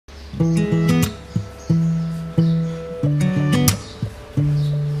Hey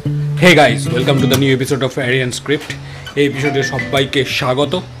guys, welcome to the new episode of Arion Script. এই এপিসোডে সবাইকে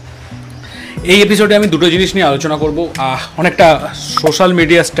স্বাগত। এই এপিসোডে আমি দুটো জিনিস নিয়ে আলোচনা করব, অনেকটা সোশ্যাল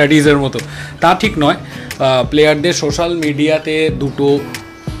মিডিয়া স্টাডিজের মতো। তা ঠিক নয়, প্লেয়ারদের সোশ্যাল মিডিয়াতে দুটো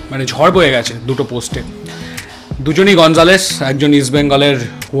মানে ঝড় বয়ে গেছে দুটো পোস্টে। দুজনই গঞ্জালেস, একজন ইস্ট বেঙ্গলের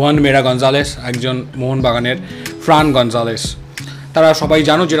হুয়ান মেরা গঞ্জালেস, একজন মোহনবাগানের ফ্রান গঞ্জালেস। তারা সবাই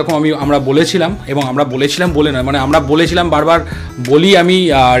জানো, যেরকম আমরা বলেছিলাম, এবং আমরা বলেছিলাম বলে নয়, মানে আমরা বলেছিলাম বারবার বলি আমি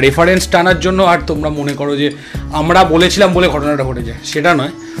রেফারেন্স টানার জন্য, আর তোমরা মনে করো যে আমরা বলেছিলাম বলে ঘটনাটা ঘটে যায়, সেটা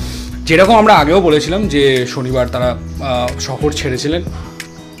নয়। যেরকম আমরা আগেও বলেছিলাম যে শনিবার তারা শহর ছেড়েছিলেন।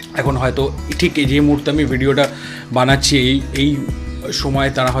 এখন হয়তো ঠিক এই যে মুহূর্তে আমি ভিডিওটা বানাচ্ছি এই সময়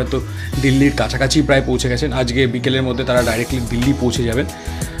তারা হয়তো দিল্লির কাছাকাছি প্রায় পৌঁছে গেছেন। আজকে বিকেলের মধ্যে তারা ডাইরেক্টলি দিল্লি পৌঁছে যাবেন।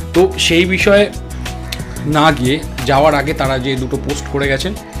 তো সেই বিষয়ে না গিয়ে যাওয়ার আগে তারা যে দুটো পোস্ট করে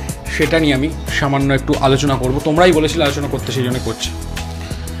গেছেন সেটা নিয়ে আমি সামান্য একটু আলোচনা করব। তোমরাই বলেছিলে আলোচনা করতে, সেই জন্য করছি।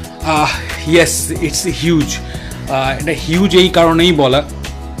 Yes, it's huge. এটা হিউজ এই কারণেই বলা,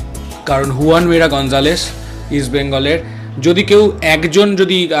 কারণ হুয়ান মেরা গঞ্জালেস ইস্ট বেঙ্গলের যদি কেউ একজন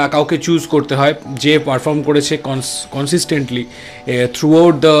যদি কাউকে চুজ করতে হয় যে পারফর্ম করেছে consistently through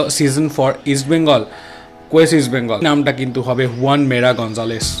out the season for east Bengal, Quess east Bengal, নামটা কিন্তু হবে হুয়ান মেরা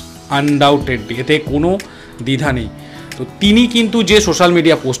গঞ্জালেস, আনডাউটেডলি, এতে কোনো দ্বিধা নেই। তো তিনি কিন্তু যে সোশ্যাল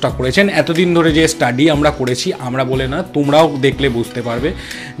মিডিয়া পোস্টটা করেছেন, এতদিন ধরে যে স্টাডি আমরা করেছি, আমরা বলে না, তোমরাও দেখলে বুঝতে পারবে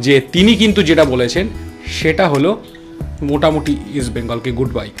যে তিনি কিন্তু যেটা বলেছেন সেটা হলো মোটামুটি ইস্ট বেঙ্গলকে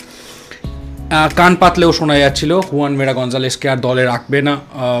গুড বাই। কান পাতলেও শোনা যাচ্ছিল হুয়ান মেরা গঞ্জালেসকে আর দলে রাখবে না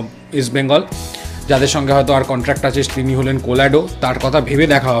ইস্ট বেঙ্গল। যাদের সঙ্গে হয়তো আর কন্ট্রাক্ট আছে তিনি হলেন কোলাডো, তার কথা ভেবে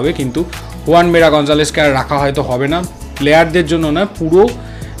দেখা হবে, কিন্তু হুয়ান মেরা গঞ্জালেসকে আর রাখা হয়তো হবে না। প্লেয়ারদের জন্য না, পুরো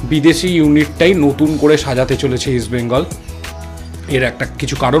বিদেশি ইউনিটটাই নতুন করে সাজাতে চলেছে ইস্ট বেঙ্গল। এর একটা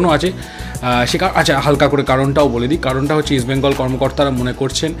কিছু কারণও আছে, আচ্ছা হালকা করে কারণটাও বলে দিই। কারণটা হচ্ছে ইস্ট বেঙ্গল কর্মকর্তারা মনে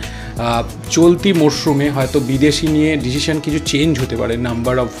করছেন চলতি মরশুমে হয়তো বিদেশি নিয়ে ডিসিশন কিছু চেঞ্জ হতে পারে,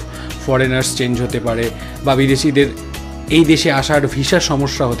 নাম্বার অফ ফরেনার্স চেঞ্জ হতে পারে, বা বিদেশিদের এই দেশে আসার ভিসার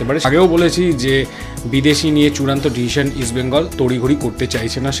সমস্যা হতে পারে। আগেও বলেছি যে বিদেশি নিয়ে চূড়ান্ত ডিসিশন ইস্ট বেঙ্গল তড়িঘড়ি করতে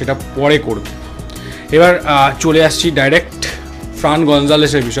চাইছে না, সেটা পরে করবে। এবার চলে আসছি ডাইরেক্ট ফ্রান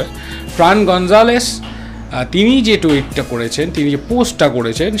গঞ্জালেসের বিষয়। ফ্রান গঞ্জালেস তিনি যে টুইটটা করেছেন, তিনি যে পোস্টটা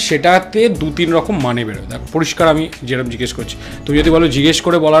করেছেন, সেটাতে দু তিন রকম মানে বেরোয়। দেখ পরিষ্কার আমি যেরকম জিজ্ঞেস করছি, তুমি যদি বলো জিজ্ঞেস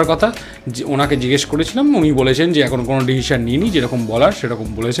করে বলার কথা, যে ওনাকে জিজ্ঞেস করেছিলাম, উনি বলেছেন যে এখন কোনো ডিসিশন নিইনি, যেরকম বলার সেরকম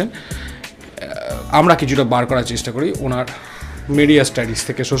বলেছেন। আমরা কিছুটা বার করার চেষ্টা করি ওনার মিডিয়া স্টাডিজ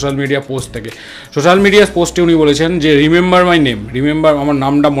থেকে, সোশ্যাল মিডিয়া পোস্ট থেকে। সোশ্যাল মিডিয়া পোস্টে উনি বলেছেন যে রিমেম্বার মাই নেম, রিমেম্বার আমার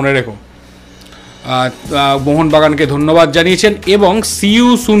নামটা মনে রেখো। মোহনবাগানকে ধন্যবাদ জানিয়েছেন এবং সিইউ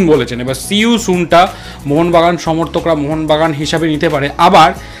সুন বলেছেন। এবার সিইউ সুনটা মোহনবাগান সমর্থকরা মোহনবাগান হিসাবে নিতে পারে, আবার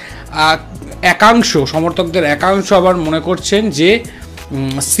একাংশ সমর্থকদের একাংশ আবার মনে করছেন যে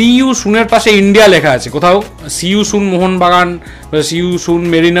সিইউ সুনের পাশে ইন্ডিয়া লেখা আছে, কোথাও সিইউ সুন মোহনবাগান, সিইউ সুন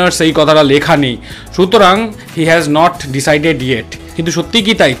মেরিনার্স এই কথাটা লেখা নেই। সুতরাং he has not decided yet. কিন্তু সত্যি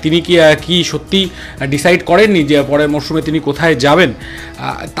কি তাই? তিনি কি সত্যি ডিসাইড করেননি যে পরের মরশুমে তিনি কোথায় যাবেন?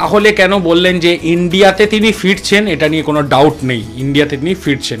 তাহলে কেন বললেন যে ইন্ডিয়াতে তিনি ফিরছেন? এটা নিয়ে কোনো ডাউট নেই, ইন্ডিয়াতে তিনি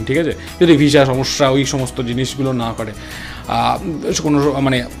ফিরছেন, ঠিক আছে, যদি ভিসা সমস্যা ওই সমস্ত জিনিসগুলো না করে। কোনো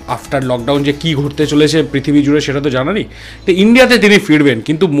মানে আফটার লকডাউন যে কী ঘটতে চলেছে পৃথিবী জুড়ে সেটা তো জানা নেই। তো ইন্ডিয়াতে তিনি ফিরবেন,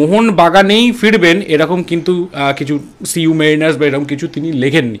 কিন্তু মোহনবাগানেই ফিরবেন এরকম কিন্তু কিছু সিইউ মেরিনার্স বা এরকম কিছু তিনি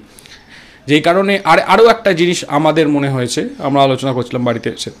লেখেননি। যেই কারণে আরও একটা জিনিস আমাদের মনে হয়েছে, আমরা আলোচনা করছিলাম বাড়িতে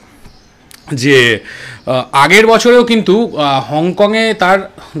এসে, যে আগের বছরেও কিন্তু হংকংয়ে তার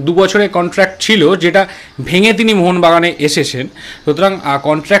 2 বছরের কন্ট্রাক্ট ছিল, যেটা ভেঙে তিনি মোহনবাগানে এসেছেন। সুতরাং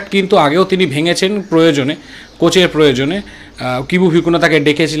কন্ট্রাক্ট কিন্তু আগেও তিনি ভেঙেছেন প্রয়োজনে, কোচের প্রয়োজনে। কিবু ভিকুনা তাকে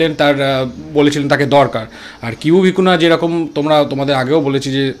ডেকেছিলেন, তার বলেছিলেন তাকে দরকার। আর কিবু ভিকুনা যেরকম তোমাদের আগেও বলেছি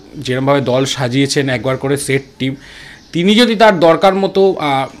যে যেরকমভাবে দল সাজিয়েছেন একবার করে সেট টিম, তিনি যদি তার দরকার মতো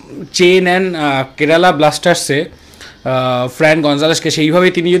চেয়ে নেন কেরালা ব্লাস্টার্সে ফ্রান গঞ্জালেসকে,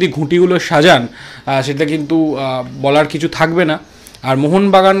 সেইভাবেই তিনি যদি ঘুঁটিগুলো সাজান, সেটা কিন্তু বলার কিছু থাকবে না। আর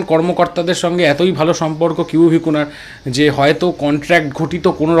মোহনবাগান কর্মকর্তাদের সঙ্গে এতই ভালো সম্পর্ক কিবু ভিকুনার যে হয়তো কন্ট্রাক্ট ঘটিত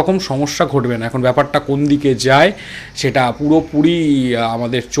কোনো রকম সমস্যা ঘটবে না। এখন ব্যাপারটা কোন দিকে যায় সেটা পুরোপুরি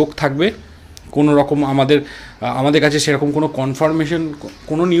আমাদের চোখ থাকবে। কোনো রকম আমাদের কাছে সেরকম কোনো কনফার্মেশন,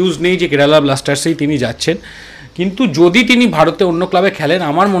 কোনো নিউজ নেই যে কেরালা ব্লাস্টার্সেই তিনি যাচ্ছেন। কিন্তু যদি তিনি ভারতে অন্য ক্লাবে খেলেন,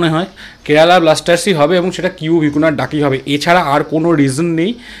 আমার মনে হয় কেরালা ব্লাস্টার্সই হবে এবং সেটা কিবু ভিকুনার ডাকই হবে। এছাড়া আর কোনো রিজন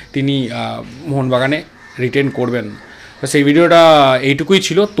নেই তিনি মোহনবাগানে রিটেন করবেন। সেই ভিডিওটা এইটুকুই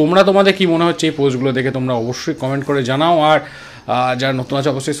ছিল। তোমাদের কি মনে হচ্ছে এই পোস্টগুলো দেখে? তোমরা অবশ্যই কমেন্ট করে জানাও। আর যারা নতুন আছে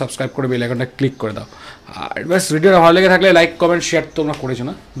অবশ্যই সাবস্ক্রাইব করে বেল আইকনটা ক্লিক করে দাও। আর ব্যাস, ভিডিওটা ভালো লেগে থাকলে লাইক কমেন্ট শেয়ার তোমরা করেছো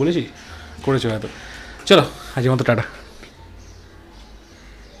না, বলেছি করেছো হয়তো। চলো আজকের মতো টাটা।